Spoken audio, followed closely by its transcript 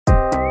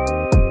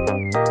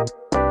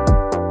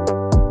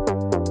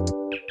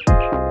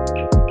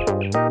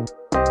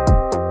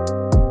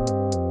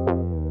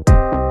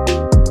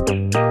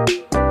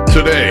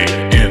Today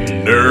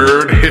in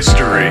Nerd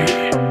History.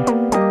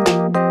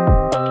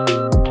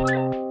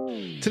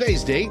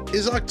 Today's date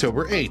is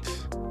October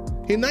 8th.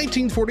 In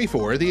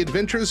 1944, The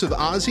Adventures of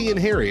Ozzie and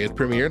Harriet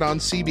premiered on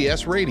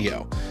CBS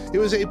Radio. It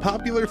was a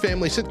popular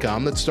family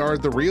sitcom that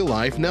starred the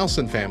real-life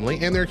Nelson family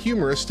and their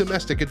humorous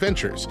domestic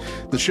adventures.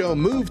 The show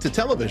moved to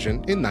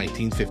television in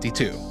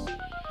 1952.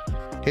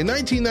 In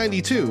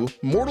 1992,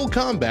 Mortal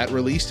Kombat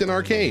released in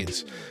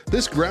arcades.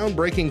 This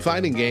groundbreaking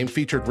fighting game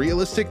featured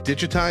realistic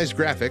digitized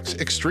graphics,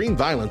 extreme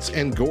violence,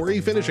 and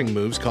gory finishing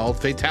moves called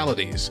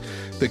fatalities.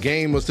 The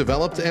game was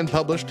developed and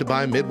published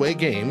by Midway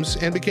Games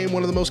and became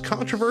one of the most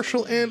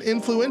controversial and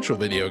influential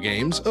video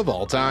games of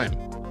all time.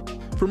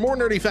 For more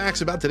nerdy facts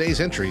about today's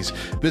entries,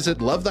 visit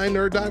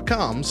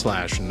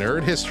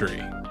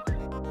lovethynerd.com/nerdhistory.